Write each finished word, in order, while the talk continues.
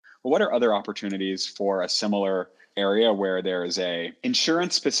well, what are other opportunities for a similar area where there is a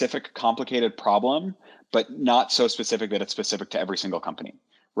insurance specific complicated problem, but not so specific that it's specific to every single company,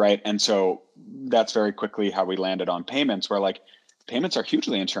 right? And so that's very quickly how we landed on payments, where like payments are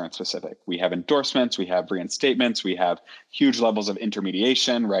hugely insurance specific. We have endorsements, we have reinstatements, we have huge levels of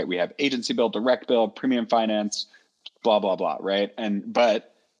intermediation, right? We have agency bill, direct bill, premium finance, blah, blah, blah, right?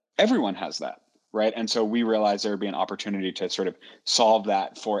 But everyone has that, right? And so we realized there would be an opportunity to sort of solve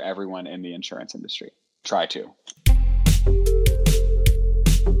that for everyone in the insurance industry. Try to.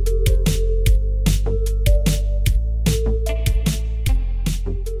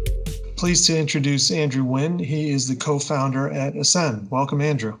 Pleased to introduce Andrew Wynn. He is the co-founder at Ascend. Welcome,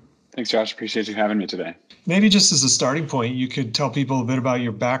 Andrew. Thanks, Josh. Appreciate you having me today. Maybe just as a starting point, you could tell people a bit about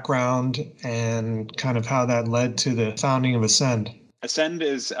your background and kind of how that led to the founding of Ascend. Ascend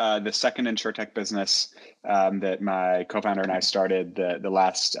is the second insurtech business that my co-founder and I started. The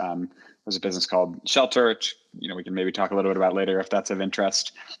last was a business called Sheltr, which we can maybe talk a little bit about later if that's of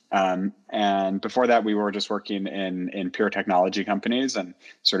interest. And before that, we were just working in pure technology companies and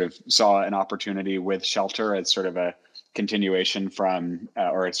sort of saw an opportunity with Sheltr as sort of a continuation from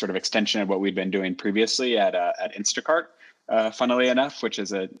or a sort of extension of what we'd been doing previously at Instacart. Funnily enough, which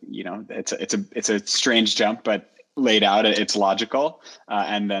is it's a strange jump, but laid out, it's logical,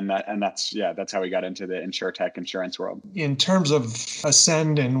 that's how we got into the insurtech insurance world. In terms of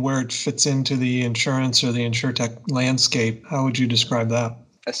Ascend and where it fits into the insurance or the insurtech landscape, how would you describe that?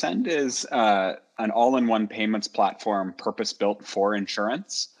 Ascend is an all-in-one payments platform purpose-built for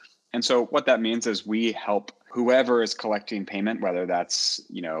insurance. And so what that means is we help whoever is collecting payment, whether that's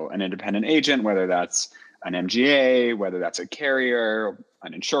an independent agent, whether that's an MGA, whether that's a carrier,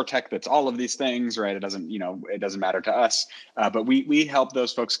 an insurtech that's all of these things, right? It doesn't matter to us. But we help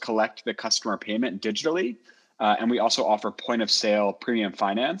those folks collect the customer payment digitally. And we also offer point of sale premium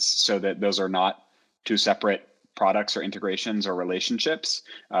finance so that those are not two separate products or integrations or relationships.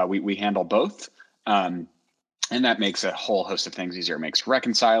 We handle both. And that makes a whole host of things easier. It makes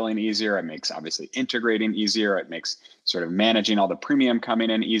reconciling easier. It makes obviously integrating easier. It makes sort of managing all the premium coming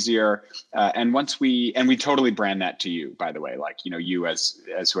in easier. And we totally brand that to you, by the way, like, you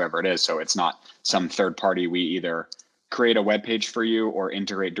as whoever it is. So it's not some third party. We either create a web page for you or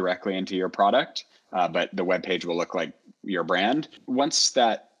integrate directly into your product. But the web page will look like your brand. Once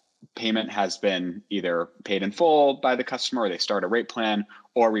that payment has been either paid in full by the customer, or they start a rate plan,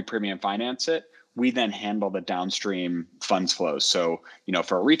 or we premium finance it, we then handle the downstream funds flows. So,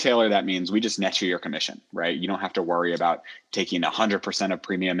 for a retailer, that means we just net you your commission, right? You don't have to worry about taking 100% of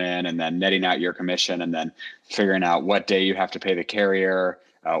premium in and then netting out your commission and then figuring out what day you have to pay the carrier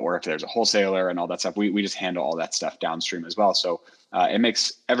or if there's a wholesaler and all that stuff. We just handle all that stuff downstream as well. So it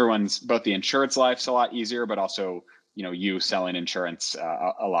makes everyone's, both the insurance lives a lot easier, but also, you selling insurance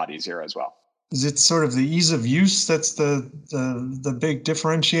a lot easier as well. Is it sort of the ease of use that's the big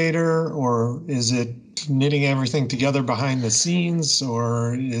differentiator, or is it knitting everything together behind the scenes,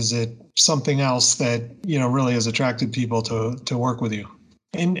 or is it something else that really has attracted people to work with you?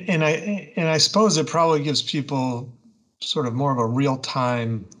 And I suppose it probably gives people sort of more of a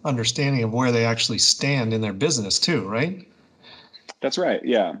real-time understanding of where they actually stand in their business too, right? That's right.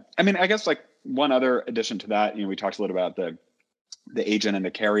 Yeah. I mean, I guess like one other addition to that, we talked a little about the agent and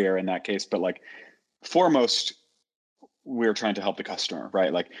the carrier in that case, but like foremost, we're trying to help the customer,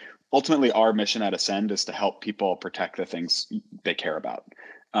 right? Like ultimately our mission at Ascend is to help people protect the things they care about.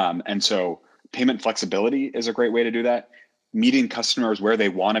 And so payment flexibility is a great way to do that. Meeting customers where they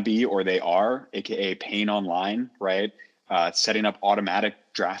want to be or they are, AKA paying online, right? Setting up automatic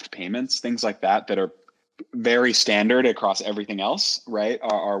draft payments, things like that are very standard across everything else, right,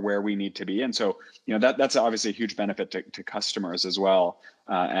 are where we need to be. And so, that's obviously a huge benefit to customers as well.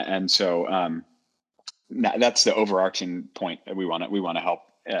 So that's the overarching point that we want to help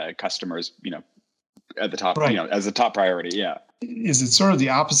customers, at the top, right, as a top priority. Yeah. Is it sort of the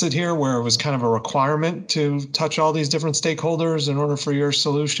opposite here, where it was kind of a requirement to touch all these different stakeholders in order for your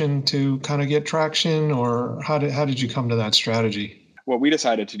solution to kind of get traction, or how did you come to that strategy? What we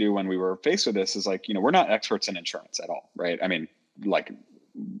decided to do when we were faced with this is like, we're not experts in insurance at all, right? I mean,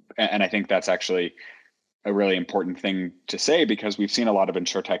 and I think that's actually a really important thing to say, because we've seen a lot of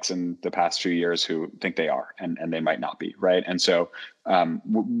insurtechs in the past few years who think they are, and they might not be, right? And so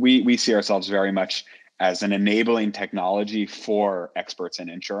we see ourselves very much as an enabling technology for experts in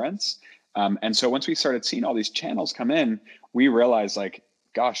insurance. And so once we started seeing all these channels come in, we realized like,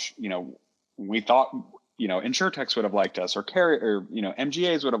 gosh, we thought, insurtechs would have liked us, or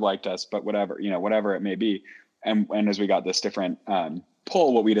MGAs would have liked us, but whatever it may be. And as we got this different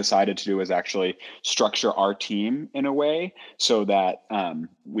pull, what we decided to do is actually structure our team in a way so that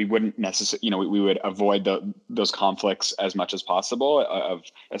we wouldn't necessarily, we would avoid those conflicts as much as possible of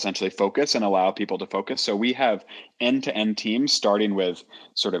essentially focus and allow people to focus. So we have end-to-end teams starting with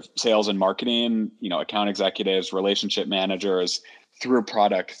sort of sales and marketing, account executives, relationship managers, through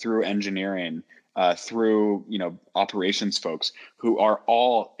product, through engineering, through operations folks, who are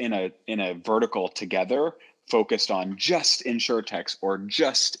all in a vertical together, focused on just insurtechs or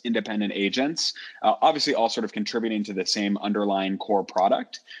just independent agents, obviously all sort of contributing to the same underlying core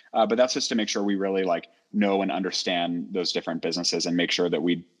product. But that's just to make sure we really know and understand those different businesses and make sure that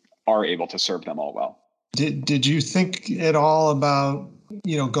we are able to serve them all well. Did you think at all about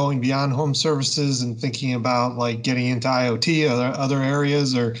going beyond home services and thinking about getting into IoT or other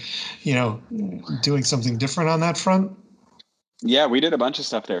areas, or doing something different on that front? Yeah, we did a bunch of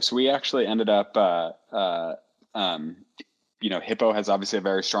stuff there. So we actually ended up, Hippo has obviously a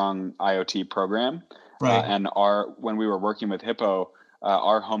very strong IoT program. Right. And when we were working with Hippo,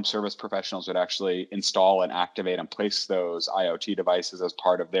 our home service professionals would actually install and activate and place those IoT devices as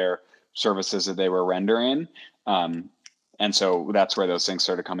part of their services that they were rendering. And so that's where those things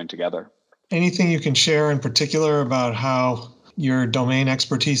started coming together. Anything you can share in particular about how your domain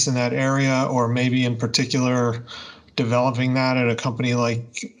expertise in that area, or maybe in particular developing that at a company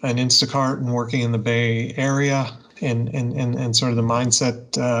like an Instacart and working in the Bay Area, and sort of the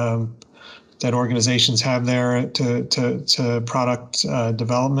mindset that organizations have there to product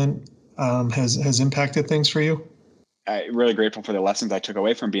development has impacted things for you? I'm really grateful for the lessons I took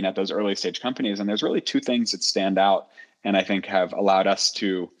away from being at those early stage companies. And there's really two things that stand out and I think have allowed us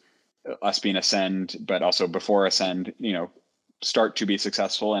being Ascend, but also before Ascend, start to be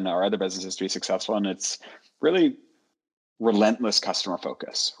successful and our other businesses to be successful. And it's really relentless customer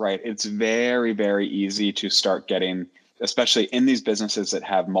focus, right? It's very, very easy to start getting, especially in these businesses that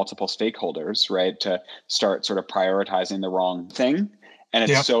have multiple stakeholders, right, to start sort of prioritizing the wrong thing. And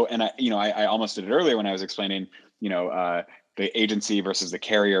it's I almost did it earlier when I was explaining, the agency versus the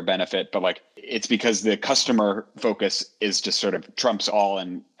carrier benefit, but it's because the customer focus is just sort of trumps all.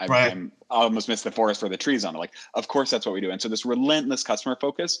 And I almost missed the forest for the trees on it. Of course, that's what we do. And so this relentless customer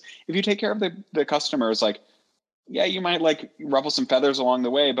focus, if you take care of the customers, yeah, you might ruffle some feathers along the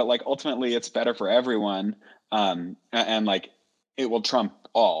way, but ultimately it's better for everyone. And it will trump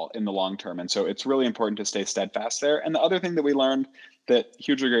all in the long term. And so it's really important to stay steadfast there. And the other thing that we learned that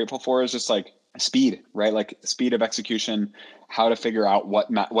hugely grateful for is just speed, right? Speed of execution, how to figure out what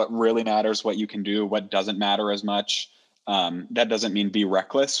really matters, what you can do, what doesn't matter as much. That doesn't mean be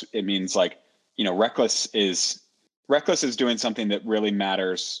reckless. It means reckless is doing something that really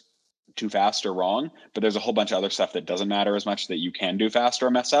matters too fast or wrong, but there's a whole bunch of other stuff that doesn't matter as much that you can do fast or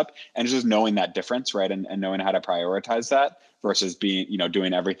mess up. And just knowing that difference, right? And knowing how to prioritize that versus being,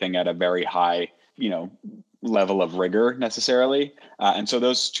 doing everything at a very high, level of rigor necessarily. And so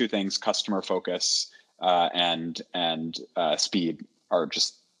those two things, customer focus and speed, are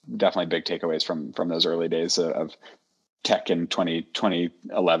just definitely big takeaways from those early days of tech in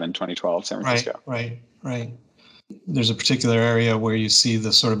 2011, 2012, San Francisco. Right. There's a particular area where you see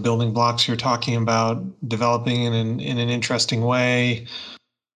the sort of building blocks you're talking about developing in an interesting way.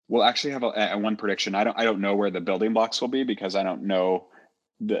 We'll actually have a one prediction. I don't know where the building blocks will be because I don't know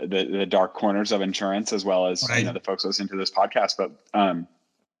the dark corners of insurance as well as the folks listening to this podcast. But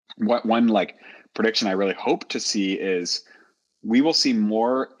one prediction I really hope to see is we will see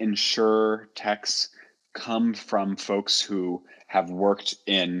more insure techs come from folks who have worked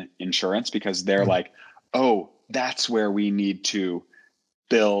in insurance because they're oh, that's where we need to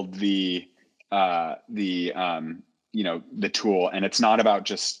build the tool. And it's not about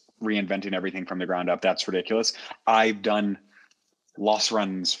just reinventing everything from the ground up. That's ridiculous. I've done loss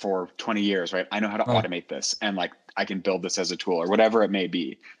runs for 20 years, right? I know how to automate this and I can build this as a tool or whatever it may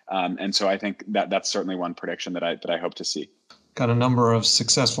be. And so I think that's certainly one prediction that I hope to see. Got a number of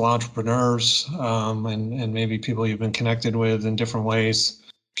successful entrepreneurs and maybe people you've been connected with in different ways.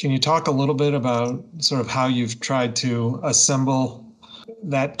 Can you talk a little bit about sort of how you've tried to assemble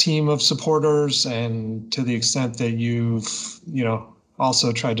that team of supporters, and to the extent that you've,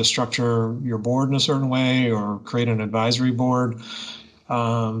 also tried to structure your board in a certain way or create an advisory board?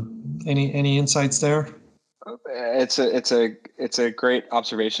 Any insights there? It's a great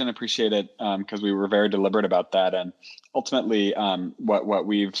observation. Appreciate it because we were very deliberate about that. And ultimately, what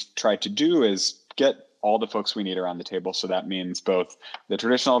we've tried to do is get all the folks we need around the table. So that means both the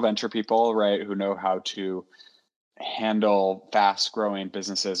traditional venture people, right, who know how to handle fast growing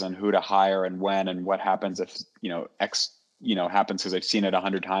businesses and who to hire and when and what happens if, X, happens because they've seen it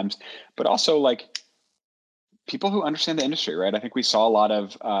 100 times, but also people who understand the industry, right? I think we saw a lot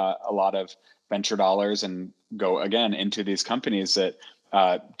of venture dollars and go again into these companies that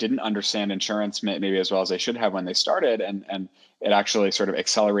didn't understand insurance maybe as well as they should have when they started, and it actually sort of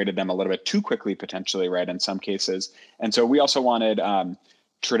accelerated them a little bit too quickly potentially, right? In some cases, and so we also wanted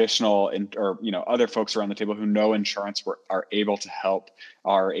traditional or other folks around the table who know insurance are able to help,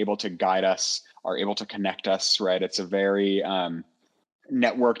 are able to guide us, are able to connect us, right? It's a very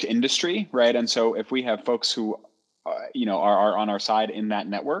networked industry, right? And so if we have folks who are on our side in that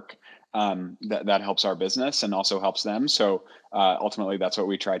network, that helps our business and also helps them. So ultimately, that's what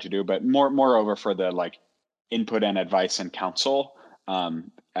we try to do. But moreover, for the like input and advice and counsel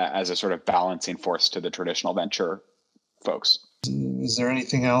as a sort of balancing force to the traditional venture folks. Is there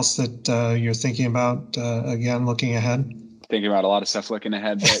anything else that you're thinking about, again, looking ahead? Thinking about a lot of stuff looking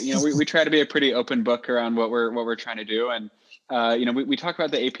ahead, but we try to be a pretty open book around what we're trying to do, and we talk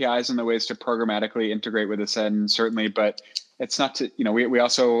about the APIs and the ways to programmatically integrate with Ascend, certainly, but it's not to we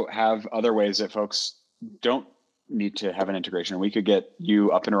also have other ways that folks don't need to have an integration. We could get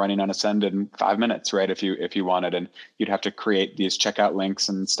you up and running on Ascend in 5 minutes, right? If you wanted, and you'd have to create these checkout links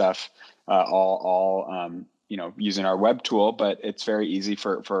and stuff, all using our web tool, but it's very easy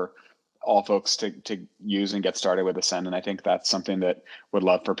for all folks to use and get started with Ascend. And I think that's something that would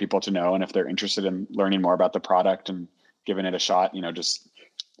love for people to know. And if they're interested in learning more about the product and giving it a shot, just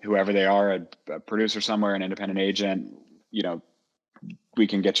whoever they are, a producer somewhere, an independent agent, we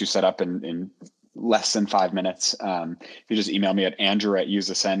can get you set up in less than 5 minutes. If you just email me at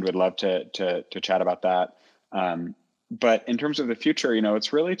Andrew@useascend, would love to chat about that. But in terms of the future,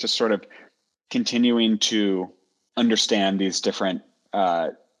 it's really just sort of continuing to understand these different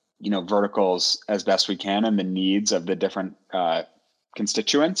verticals as best we can and the needs of the different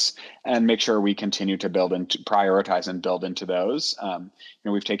constituents, and make sure we continue to prioritize and build into those.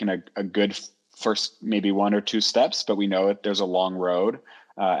 We've taken a good first maybe 1 or 2 steps, but we know that there's a long road.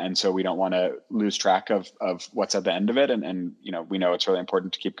 And so we don't want to lose track of what's at the end of it. And we know it's really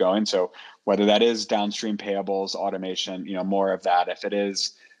important to keep going. So whether that is downstream payables, automation, more of that, if it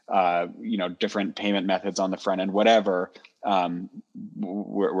is, different payment methods on the front end, whatever,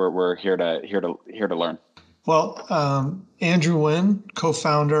 we're here to learn. Well, Andrew Wynn,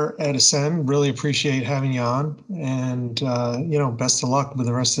 co-founder at Ascend, really appreciate having you on, and best of luck with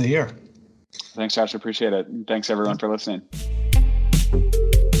the rest of the year. Thanks, Josh. Appreciate it. Thanks everyone for listening.